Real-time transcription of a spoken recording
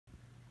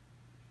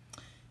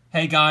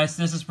Hey guys,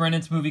 this is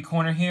Brendan's Movie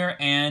Corner here,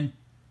 and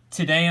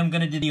today I'm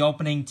going to do the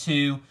opening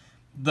to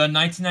the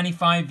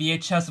 1995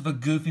 VHS of a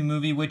Goofy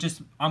movie,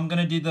 I'm going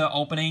to do the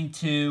opening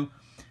to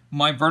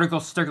my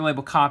vertical sticker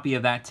label copy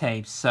of that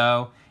tape.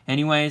 So,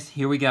 anyways,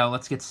 here we go.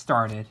 Let's get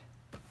started.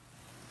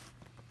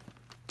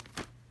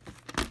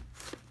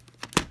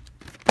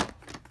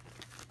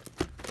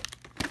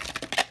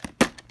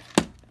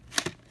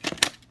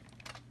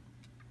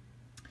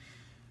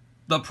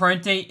 The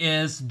print date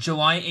is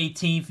July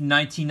 18th,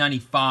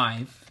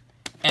 1995,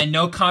 and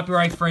no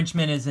copyright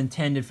infringement is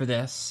intended for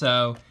this,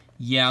 so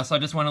yeah, so I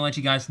just want to let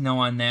you guys know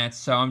on that,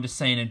 so I'm just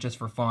saying it just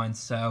for fun,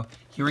 so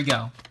here we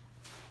go.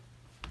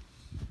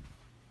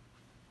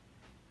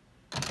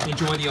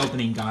 Enjoy the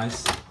opening,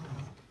 guys.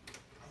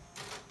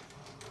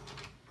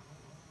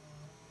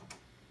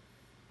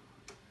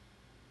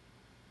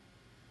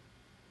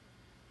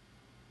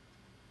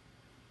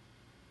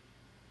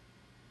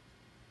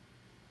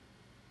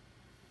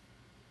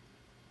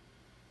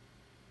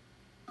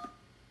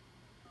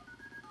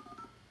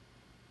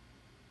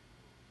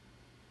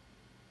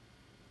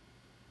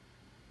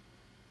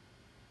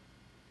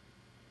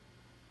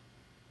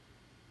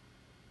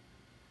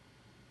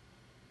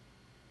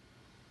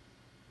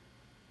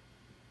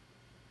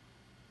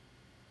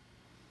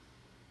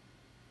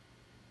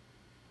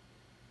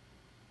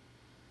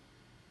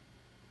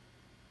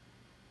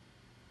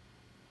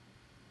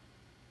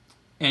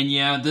 And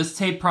yeah, this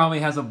tape probably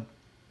has a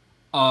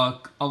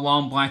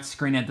long black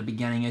screen at the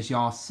beginning, as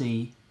y'all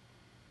see.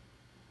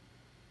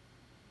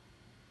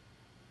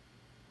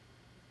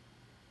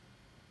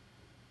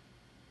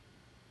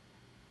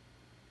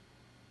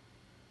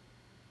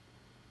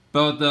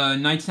 But the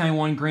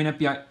 1991 green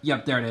FBI,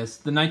 yep, there it is.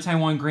 The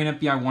 1991 green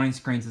FBI warning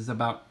screens is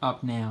about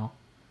up now.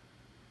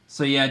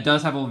 So yeah, it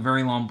does have a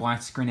very long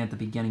black screen at the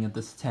beginning of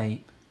this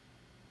tape.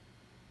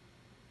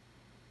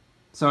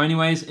 So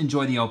anyways,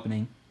 enjoy the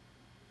opening.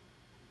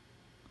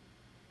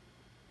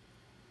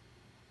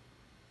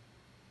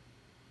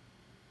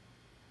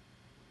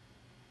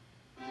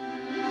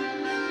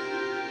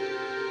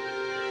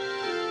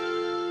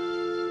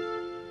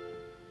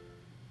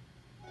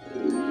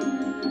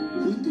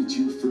 When did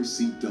you first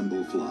see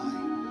Dumbo fly?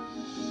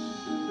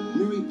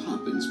 Mary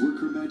Poppins work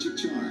her magic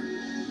charm?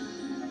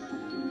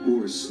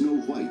 Or Snow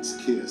White's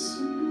kiss?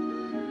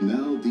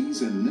 Now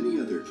these and many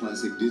other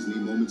classic Disney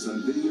moments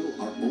on video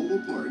are all a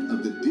part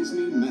of the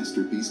Disney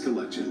Masterpiece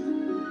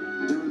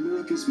Collection. They're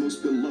America's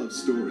most beloved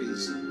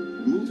stories,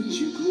 movies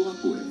you grew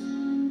up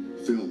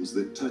with, films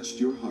that touched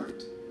your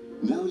heart.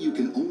 Now you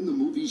can own the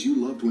movies you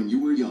loved when you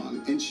were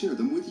young and share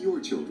them with your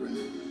children.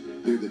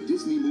 They're the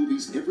Disney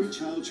movies every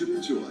child should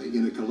enjoy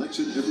in a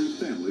collection every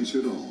family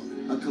should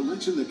own. A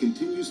collection that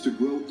continues to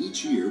grow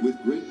each year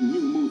with great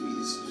new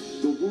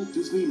movies. The Walt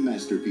Disney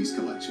Masterpiece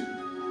Collection.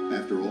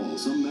 After all,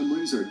 some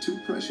memories are too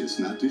precious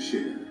not to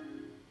share.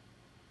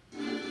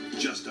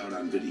 Just out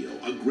on video,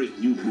 a great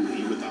new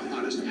movie with the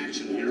hottest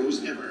action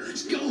heroes ever.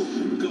 Let's go!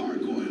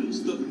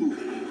 Gargoyles, the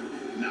movie.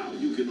 Now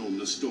you can own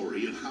the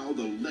story of how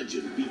the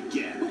legend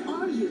began. Who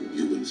are you?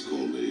 Humans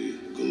call me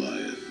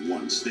Goliath.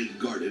 Once they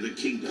guarded a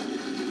kingdom.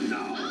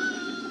 Now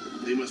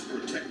they must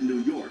protect New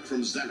York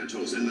from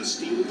Xanatos and the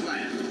Steel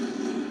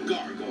Clan.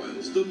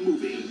 Gargoyles, the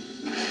movie.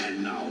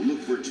 And now look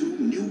for 2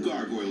 new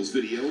Gargoyles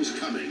videos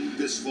coming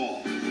this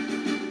fall.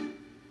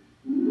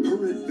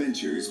 Her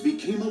adventures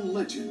became a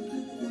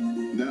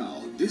legend.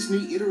 Now,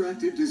 Disney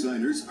Interactive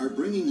designers are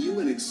bringing you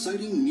an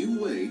exciting new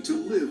way to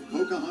live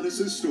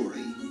Pocahontas'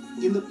 story.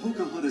 In the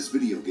Pocahontas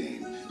video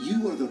game,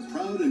 you are the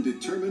proud and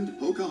determined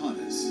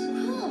Pocahontas.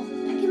 Cool,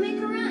 I can make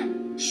a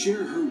run.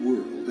 Share her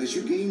world as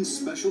you gain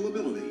special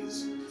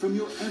abilities from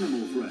your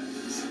animal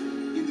friends.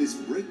 In this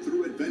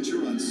breakthrough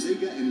adventure on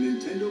Sega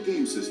and Nintendo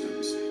game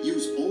systems,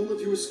 use all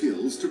of your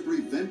skills to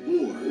prevent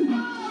war.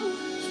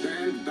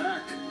 Stand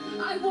back.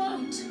 I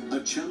won't. A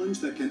challenge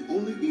that can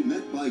only be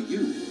met by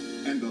you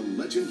and the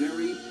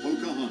legendary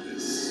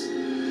Pocahontas.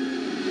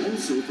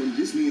 Also from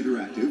Disney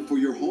Interactive for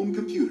your home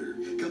computer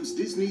comes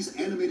Disney's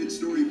animated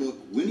storybook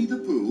Winnie the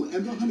Pooh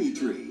and the Honey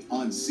Tree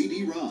on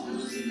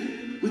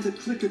CD-ROM. With a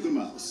click of the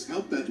mouse,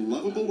 help that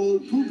lovable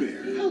old Pooh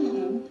Bear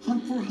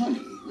hunt for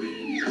honey.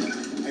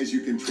 As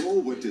you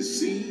control what to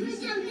see,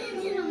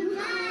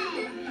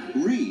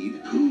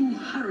 read, Who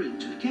hurried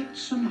to get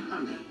some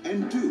honey?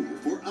 and do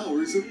for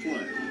hours of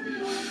play.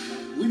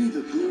 Winnie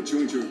the Pooh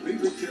joins your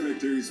favorite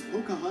characters,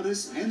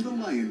 Pocahontas and the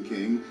Lion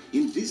King,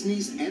 in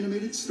Disney's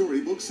animated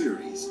storybook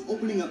series,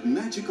 opening up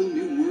magical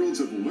new worlds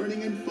of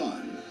learning and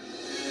fun.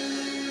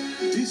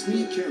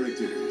 Disney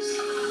characters.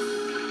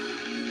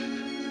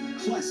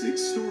 Classic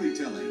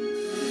storytelling.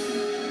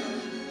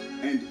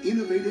 And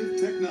innovative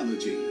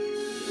technology.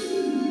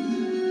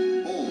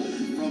 All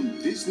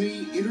from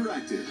Disney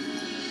Interactive.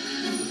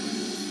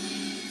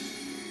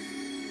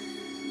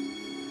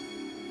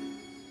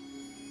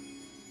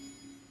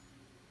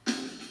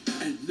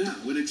 And now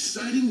an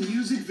exciting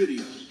music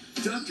video.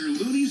 Dr.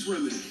 Looney's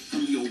Remedy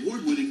from the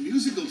award-winning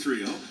musical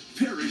trio,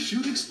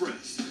 Parachute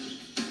Express.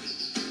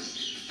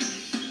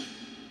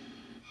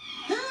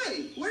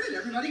 Hey, where did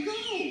everybody go?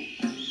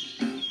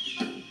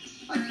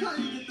 I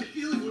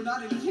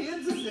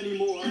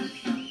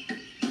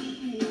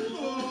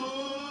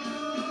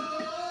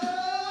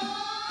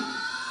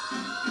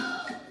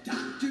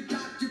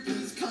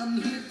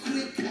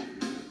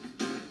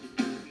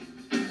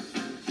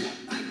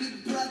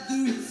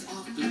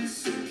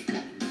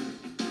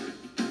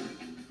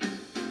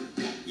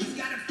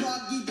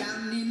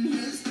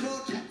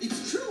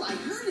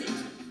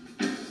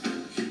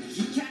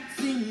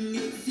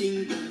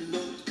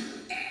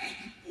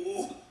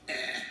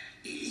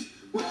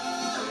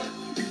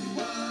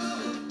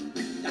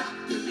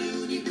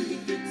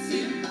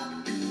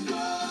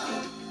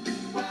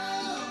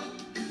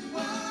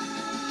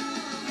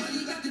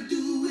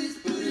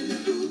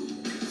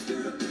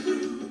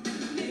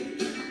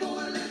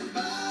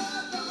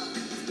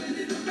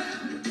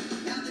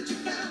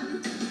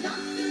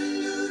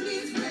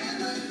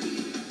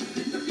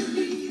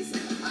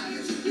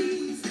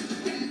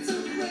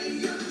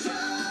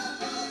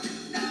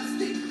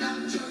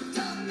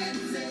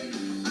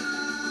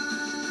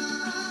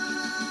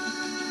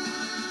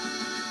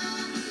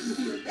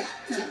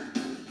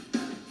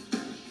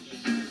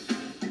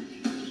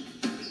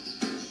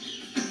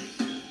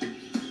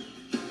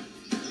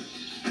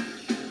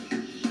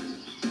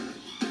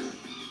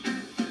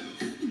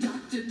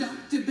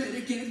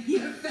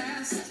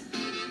fast.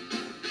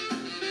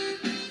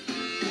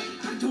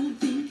 I don't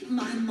think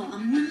my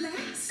mom will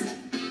last.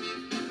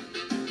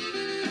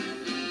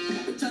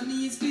 Her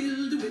tummy is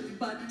filled with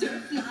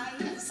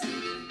butterflies.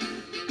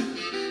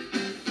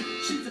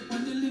 She's a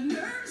bundle of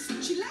nerves.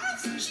 She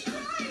laughs, she cries.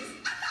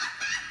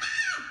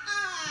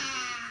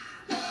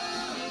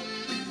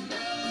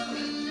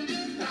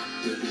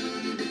 Dr.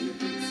 Looney, will you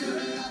fix her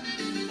up?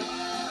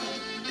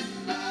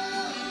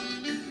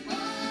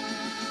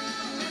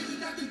 All you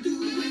got to do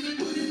is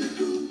put in the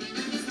glue,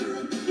 stir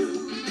up the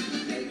brew,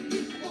 make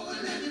it boil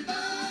and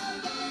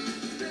bubble,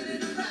 spread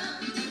it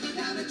around.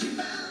 Now that you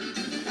found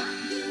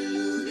Dr.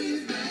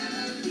 Looney's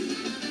remedy,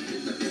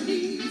 lift up your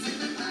knees,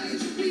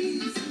 eyes your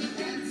please,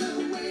 dance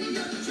away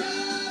your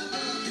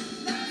trouble.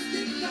 Now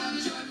stick out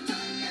your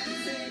tongue and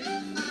say,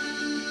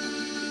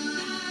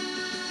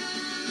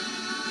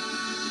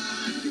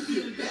 you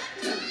feel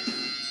better.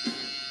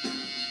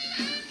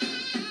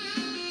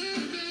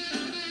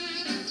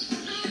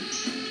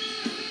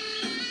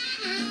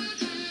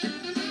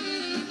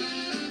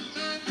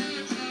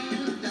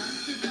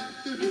 Doctor,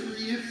 doctor,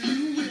 hurry if you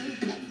will.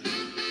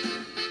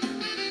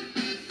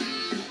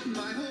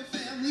 My whole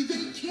family,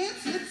 they can't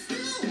sit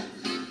still.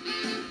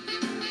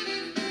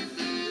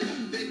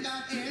 They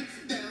got ants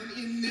down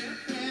in their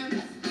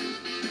pants.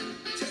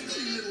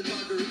 Tickly little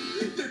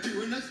buggers, they're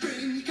doing a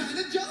strange kind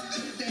of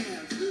jungle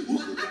dance.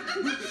 One,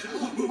 Dr.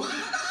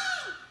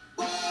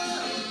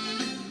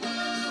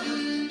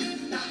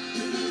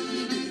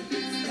 Looney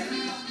fix them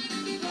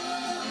up.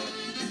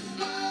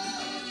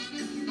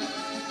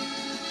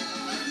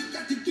 All you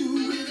got to do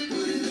is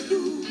put in the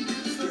glue,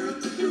 stir up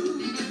the brew,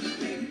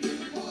 make it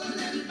boil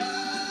and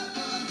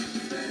bubble,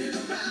 spread it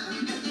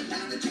around.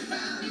 Now that you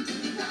found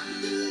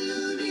Dr.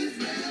 Looney's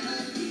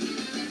remedy,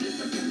 lift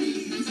up your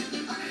knees,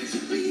 eyes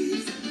you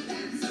please,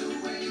 dance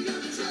away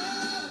your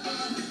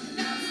trouble.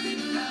 Now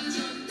stick out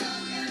your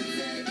tongue and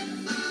say,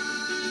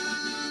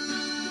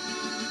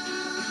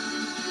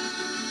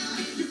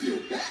 you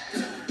feel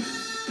better.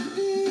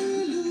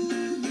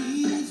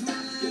 Looney's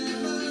remedy.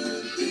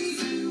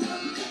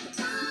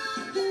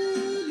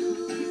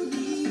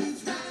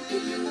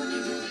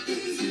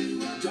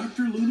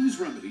 Dr. Lulu's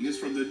Remedy is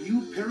from the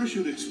new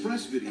Parachute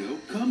Express video,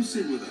 Come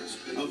Sing With Us,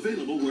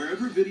 available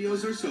wherever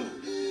videos are sold.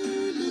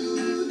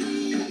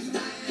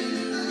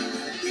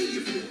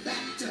 You feel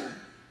better.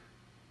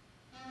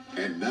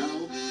 And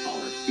now,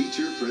 our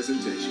feature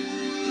presentation.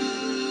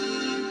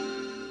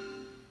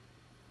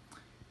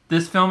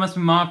 This film has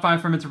been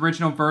modified from its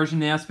original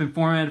version and has been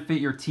formatted to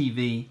fit your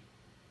TV.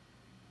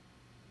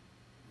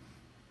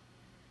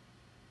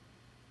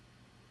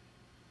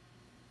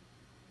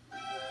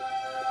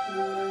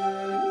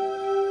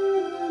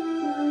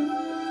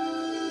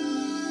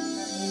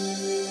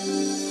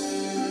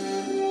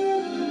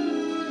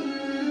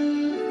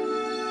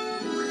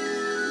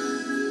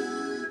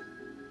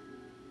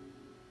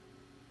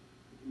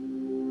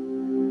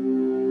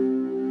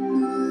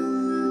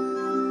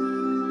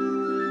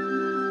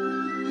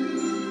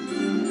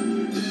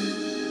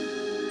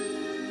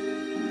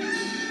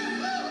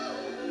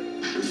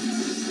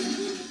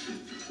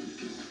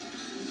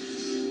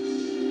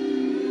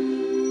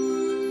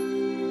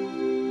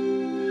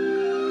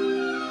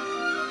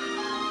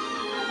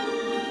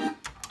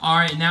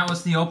 Alright, and that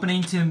was the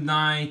opening to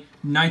my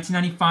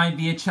 1995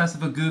 VHS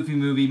of a Goofy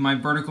movie, my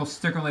vertical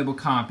sticker label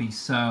copy.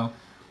 So,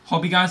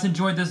 hope you guys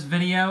enjoyed this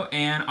video,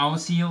 and I will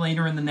see you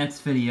later in the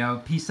next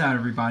video. Peace out,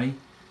 everybody.